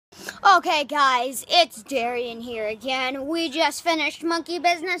Okay, guys, it's Darian here again. We just finished Monkey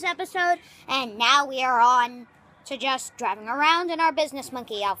Business episode, and now we are on to just driving around in our business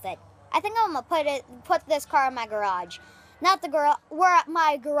monkey outfit. I think I'm gonna put this car in my garage. Not the garage. We're at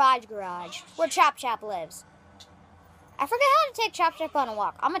my garage, where Chop Chop lives. I forget how to take Chop Chop on a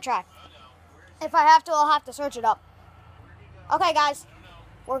walk. I'm gonna try. If I have to, I'll have to search it up. Okay, guys,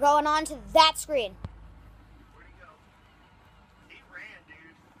 we're going on to that screen.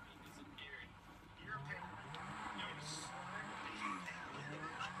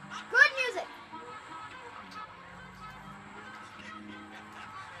 Good music.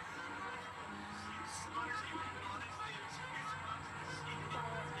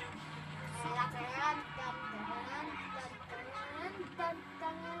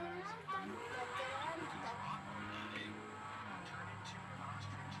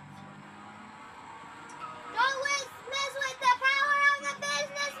 Don't mess with the power of the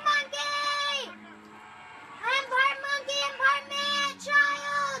business monkey! I'm part monkey and part man,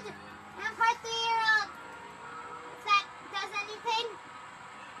 child! I'm part 3-year-old. If that does anything.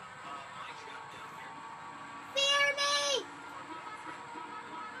 Fear me!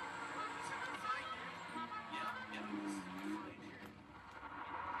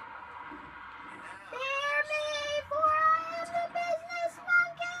 Fear me, for I am the business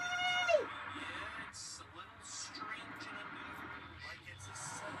monkey! It's a little strange and unusual. Like it's a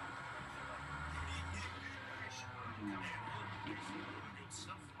setup. Good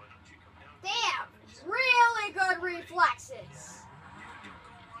stuff. Why don't you come down? Damn! Really good reflexes. Don't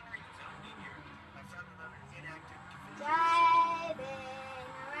go wandering without me here. I found another inactive division. Driving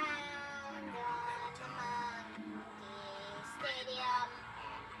around the monkey stadium.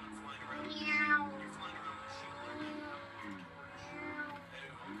 You're flying around. Meow. You're flying around with a shoe like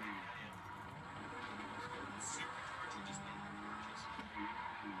Super George, you just made your purchase.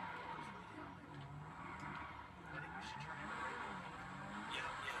 I think we should turn in a regular one. Yeah.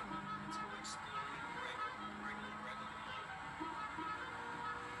 Let's go exploring regular.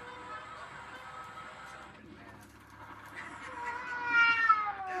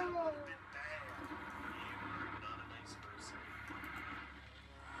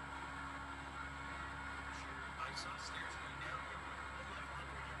 I saw stairs going down.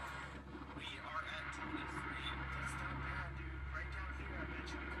 We are at 23. That's not bad, dude. Right down here, I bet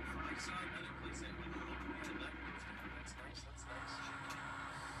you we can find. I saw another place that we can look at. That's nice. We're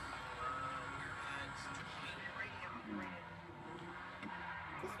at 20.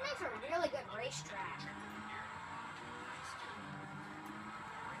 This makes a really good racetrack.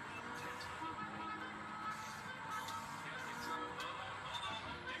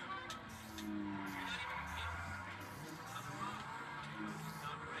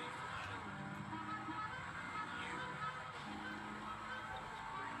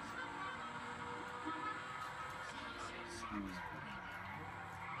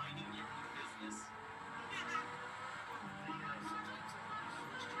 Minding your own business.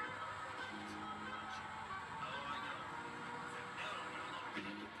 Oh, I know.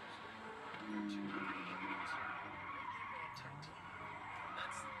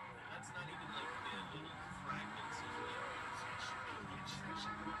 That's not even like the little fragments of the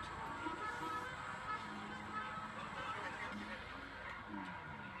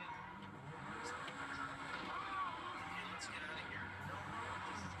let's get out of here.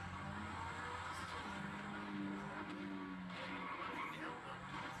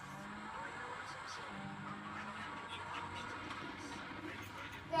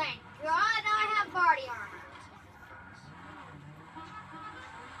 Thank God I have body armor.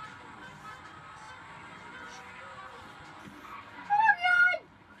 Oh God!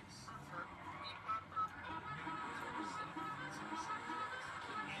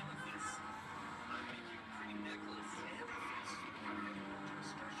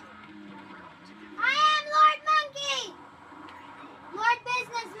 I am Lord Monkey! Lord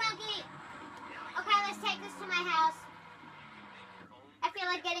Business Monkey! Okay, let's take this to my house. I feel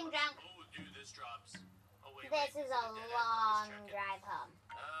like getting drunk. This is a long drive home.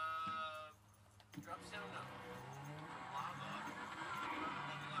 Drops down now. Lava.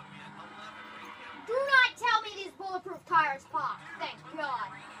 We had 11 right now. Do not tell me these bulletproof tires pop. Thank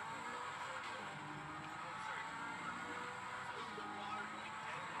God.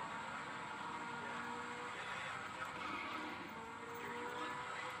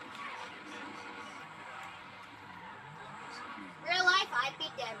 Real life, I'd be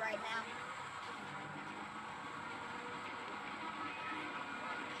dead right now.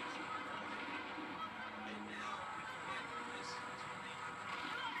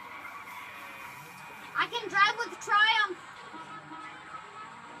 I can drive with Triumph.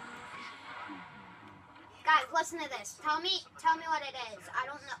 Guys, listen to this. Tell me what it is. I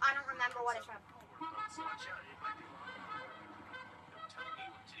don't know. I don't remember what it's from. Watch out, it might be long. Don't tell me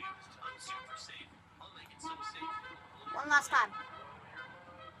what to do this time. I'm super safe. I'll make it so safe. One last time.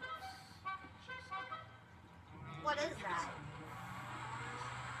 What is that?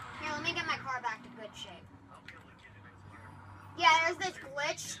 Here, let me get my car back to good shape. Yeah, there's this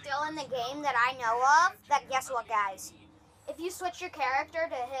glitch still in the game that I know of. That, guess what, guys? If you switch your character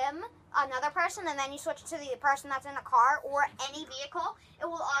to him, another person, and then you switch to the person that's in a car or any vehicle, it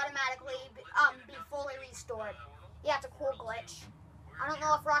will automatically be fully restored. Yeah, it's a cool glitch. I don't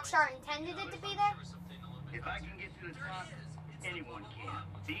know if Rockstar intended it to be there. If I can get to the top, anyone can.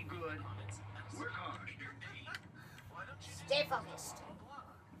 Be good, work hard. Stay focused.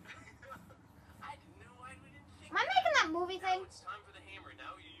 Am I making that movie thing? It's time for the hammer.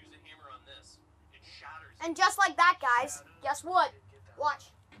 Now you use a hammer on this. It shatters. And just like that, guys, guess what?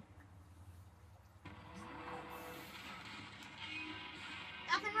 Watch.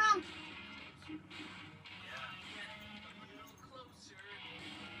 Nothing wrong.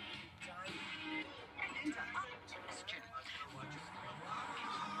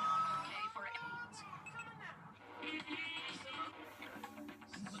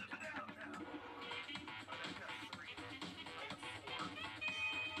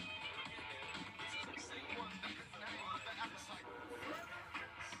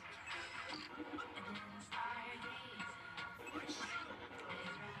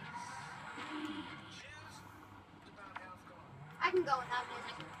 I can go without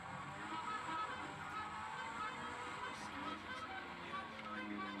music.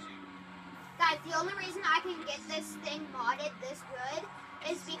 Guys, the only reason I can get this thing modded this good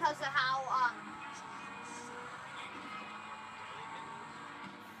is because of how,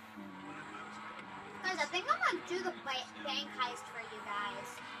 guys, I think I'm gonna do the bank heist for you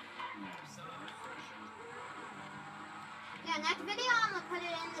guys. Yeah, next video I'm gonna put it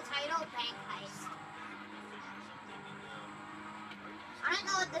in the title, bank heist. I don't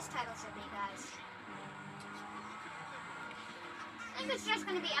know what this title should be, guys. I think it's just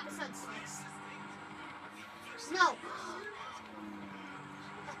gonna be episode 6. No.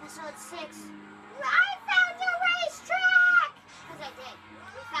 Episode 6. I found a racetrack! Because I did.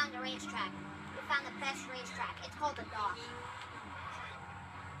 We found a racetrack. We found the best racetrack. It's called the Dock.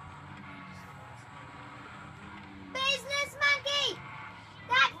 Business monkey!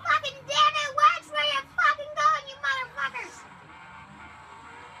 That fucking damn it works where you're fucking going, you motherfuckers!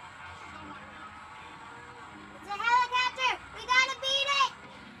 It's a helicopter! We gotta beat it!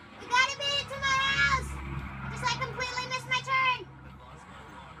 We gotta beat it to my house! Just I completely missed my turn!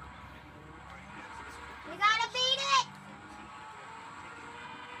 We gotta beat it!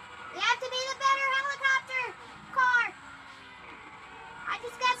 We have to be the better helicopter car! I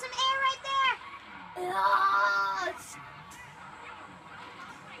just got some air right there! Yes!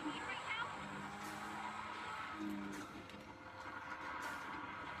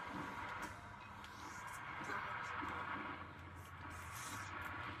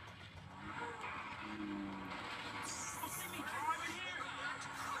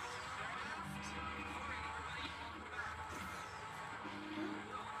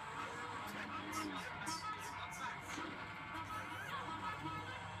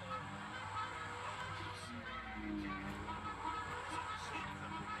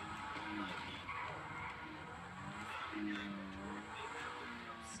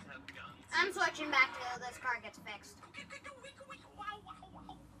 I'm switching back till this car gets fixed.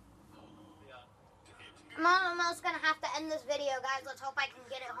 I'm almost gonna have to end this video, guys. Let's hope I can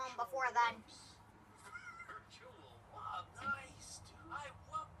get it home before then. Nice, dude. I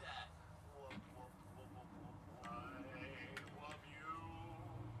love that.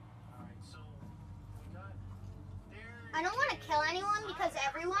 I don't want to kill anyone because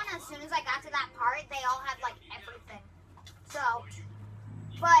everyone, as soon as I got to that part, they all had like everything. So,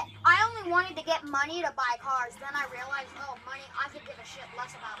 but I only wanted to get money to buy cars. Then I realized, oh, money, I could give a shit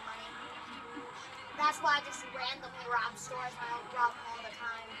less about money. That's why I just randomly rob stores. I don't rob them all the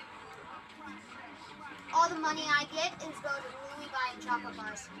time. All the money I get is go to Louis buying chocolate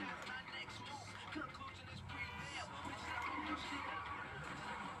bars.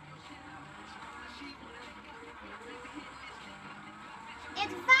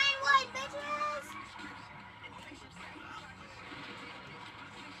 It's Vinewood, bitches!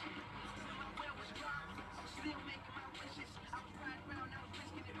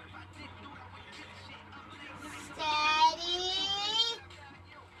 Steady!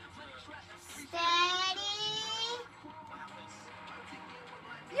 Steady!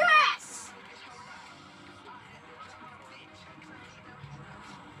 You're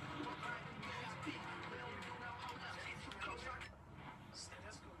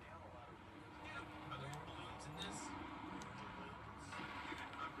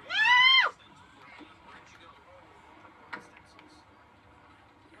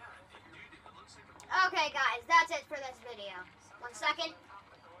Okay, guys, that's it for this video. 1 second.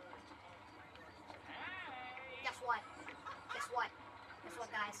 Guess what? Guess what? Guess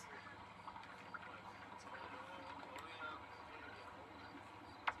what, guys?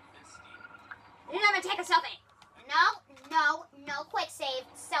 You're not gonna take a selfie. No quick save,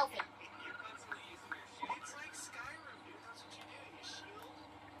 selfie. You're constantly using your shield. It's like Skyrim, dude. That's what you do. You shield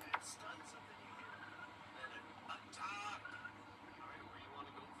and stun something you hit. And then attack. Alright, where you want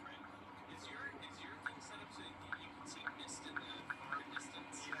to go, friend? Is your thing set up so you can see mist in the far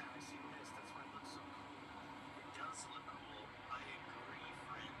distance? Yeah, I see mist. That's why it looks so cool. It does look cool. I agree,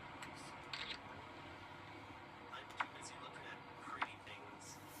 friend. I'm too busy looking at pretty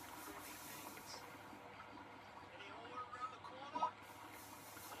things. Any ore around the corner?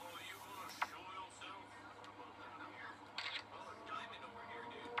 Oh, you wanna show yourself? How about that down here? Oh, a diamond over here,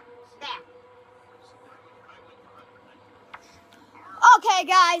 dude. There. There's a diamond. I went for Okay,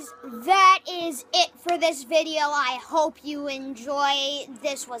 guys, that is it for this video. I hope you enjoy.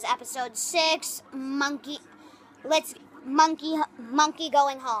 This was episode 6, monkey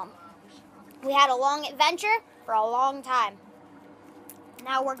going home. We had a long adventure for a long time.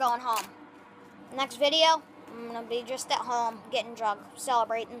 Now we're going home. Next video, I'm gonna be just at home getting drunk,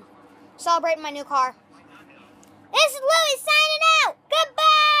 celebrating my new car. This is Louie signing out. Goodbye.